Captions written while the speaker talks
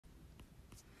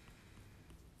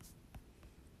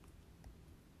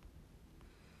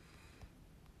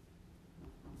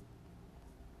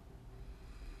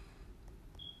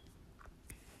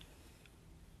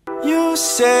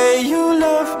say you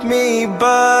love me,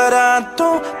 but I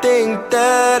don't think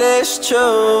that it's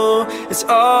true. It's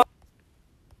all.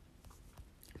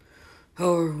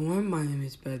 Hello everyone, my name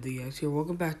is BadlyX here.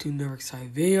 Welcome back to another exciting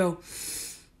video.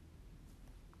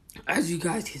 As you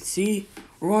guys can see,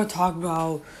 we're going to talk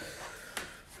about...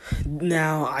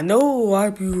 Now, I know a lot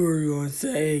of people are going to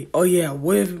say, oh yeah,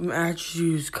 what if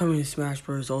Machu's coming to Smash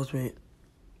Bros. Ultimate?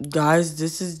 Guys,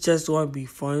 this is just going to be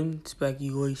fun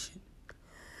speculation.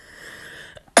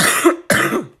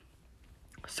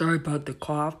 Sorry about the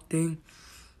cough thing,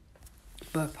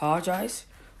 but apologize.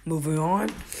 Moving on.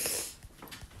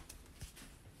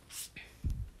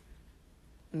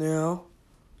 Now,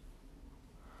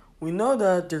 we know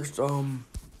that there's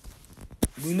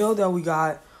we know that we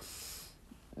got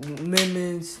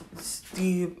Minions,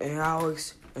 Steve, and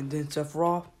Alex, and then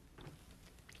Sephiroth.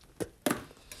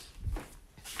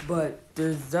 But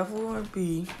there's definitely going to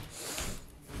be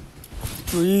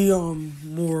 3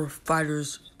 more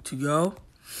fighters to go.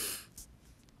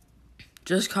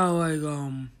 Just kind of like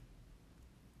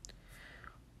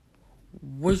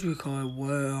what should we call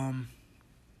it?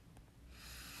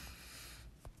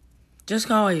 Just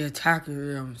kind of like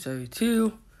Attacker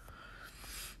 72.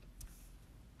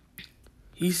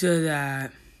 He said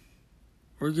that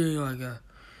we're getting like a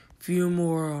few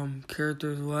more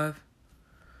characters left.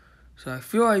 So I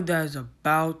feel like that is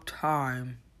about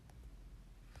time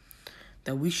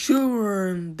that we should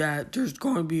learn that there's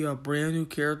going to be a brand new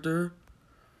character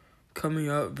coming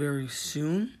up very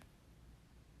soon.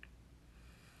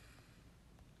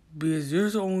 Because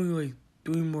there's only like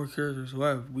 3 more characters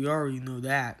left. We already know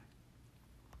that.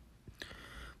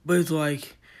 But it's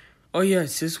like, oh yeah,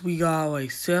 since we got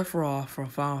like Sephiroth from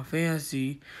Final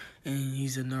Fantasy and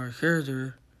he's another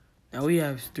character, now we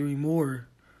have 3 more,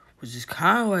 which is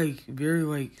kind of like very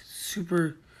like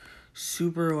super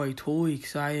like totally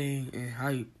exciting and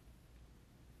hype.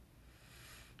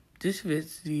 This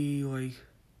fits the like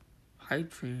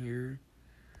hype train here,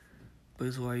 but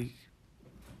it's like,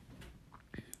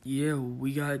 yeah,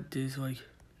 we got this like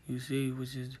new stage,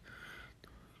 which is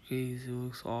okay. It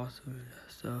looks awesome and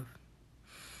that stuff.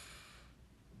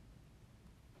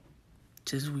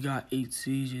 Since we got 8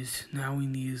 stages, now we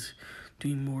need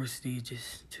 3 more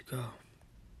stages to go.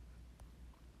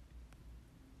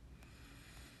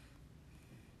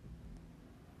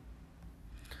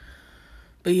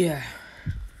 But yeah.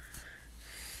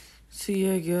 So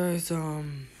yeah, guys,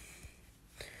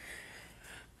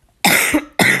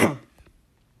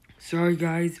 sorry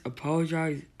guys,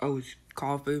 apologize. I was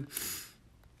coughing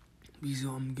because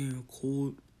I'm getting a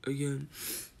cold again.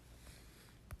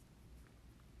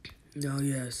 Now,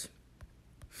 yes.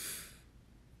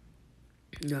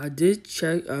 Now, I did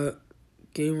check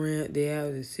Game Rant. They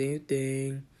have the same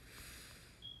thing.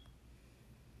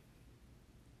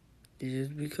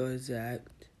 Just because that,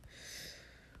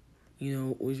 you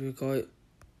know, what we call it,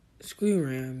 Screen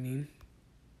Rant, I mean.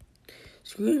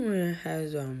 Screen Rant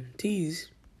has teased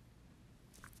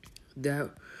that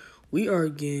we are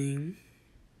getting.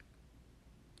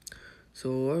 So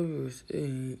what we're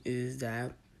saying is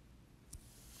that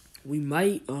we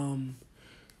might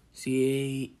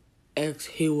see a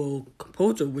ex-Halo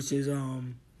composer, which is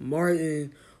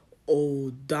Martin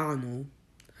O'Donnell,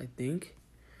 I think.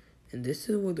 And this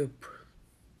is what the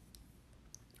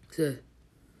says.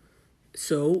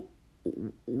 So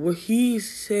what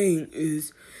he's saying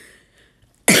is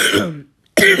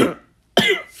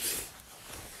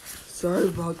sorry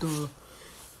about the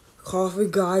coffee,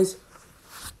 guys.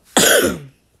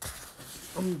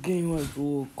 I'm getting like a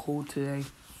little cold today.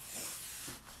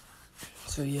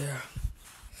 So yeah.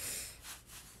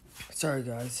 Sorry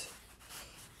guys.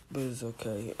 But it's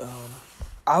okay.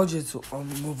 I'll just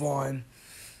move on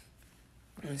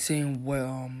and saying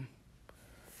what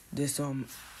this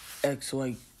ex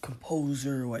like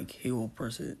composer like Halo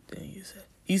person thing he said.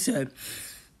 He said,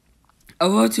 I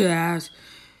want to ask,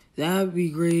 that'd be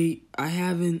great. I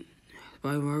haven't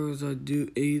by Microsoft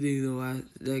do anything in the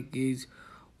last decades,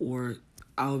 or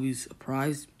I'll be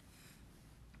surprised.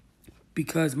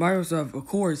 Because Microsoft, of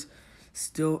course,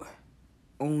 still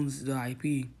owns the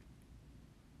IP.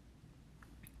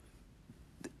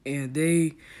 And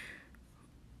they,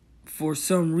 for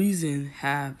some reason,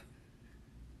 have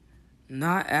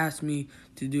not asked me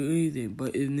to do anything.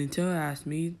 But if Nintendo asked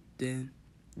me, then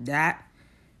that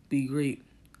be great.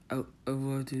 I would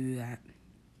love to do that.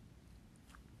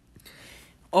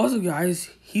 Also, guys,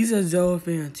 he's a Zelda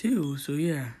fan too, so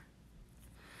yeah.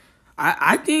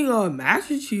 I think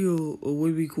Master Chief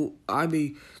would be cool. I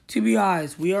mean, to be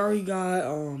honest, we already got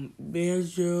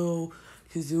Banjo,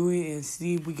 Kazooie, and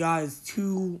Steve. We got his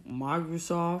 2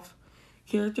 Microsoft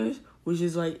characters. which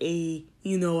is like a,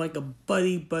 like a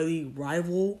buddy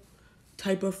rival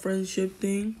type of friendship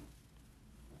thing.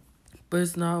 But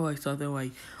it's not like something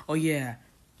like, oh yeah,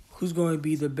 who's going to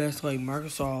be the best like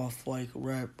Microsoft like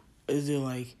rep? Is it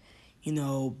like,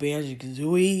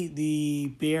 Banjo-Kazooie,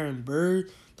 the bear and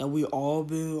bird that we all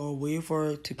been waiting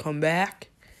for to come back,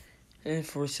 and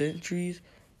for centuries?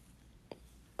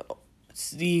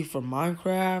 Steve from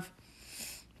Minecraft,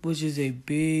 which is a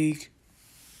big,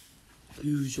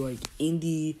 huge like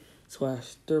indie /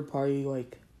 third party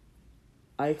like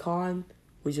icon,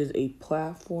 which is a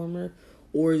platformer,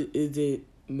 or is it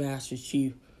Master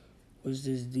Chief, which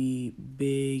is the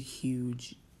big,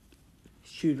 huge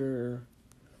shooter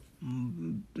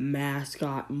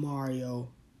mascot Mario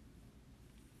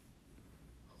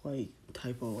like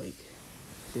type of like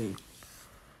thing.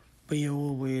 But yeah,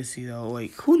 we'll wait and see though.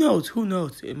 Like, who knows? Who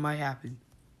knows? It might happen.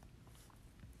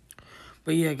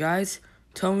 But yeah, guys,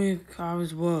 tell me in the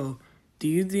comments below. Do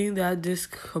you think that this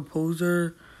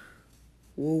composer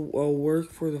will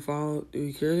work for the final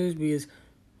 3 characters? Because,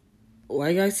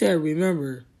 like I said,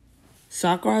 remember,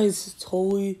 Sakurai is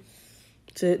totally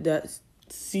said that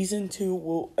season 2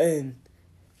 will end.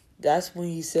 That's when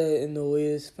he said in the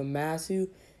latest from Matthew.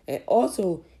 And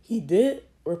also, he did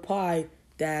reply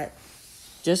that,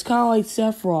 just kind of like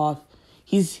Sephiroth,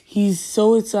 he's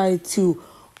so excited to,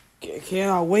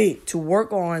 cannot wait to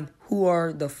work on who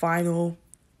are the final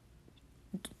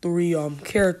 3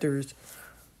 characters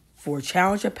for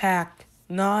Challenger Pack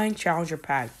 9, Challenger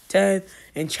Pack 10,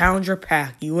 and Challenger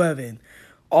Pack 11.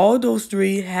 All those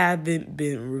 3 haven't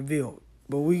been revealed,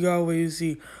 but we gotta wait to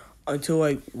see until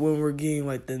like when we're getting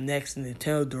like the next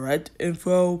Nintendo Direct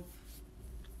info,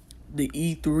 the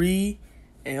E3,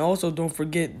 and also don't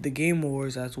forget the Game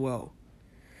Awards as well.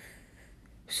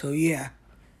 So yeah.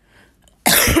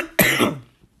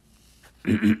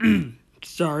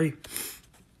 Sorry,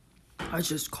 I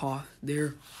just coughed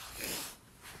there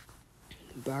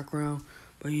in the background.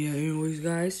 But yeah, anyways,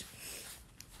 guys,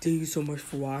 thank you so much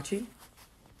for watching,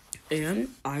 and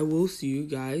I will see you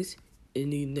guys in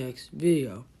the next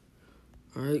video.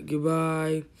 Alright,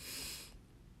 goodbye.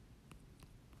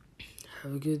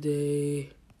 Have a good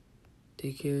day.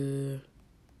 Take care.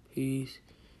 Peace.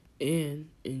 And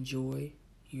enjoy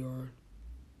your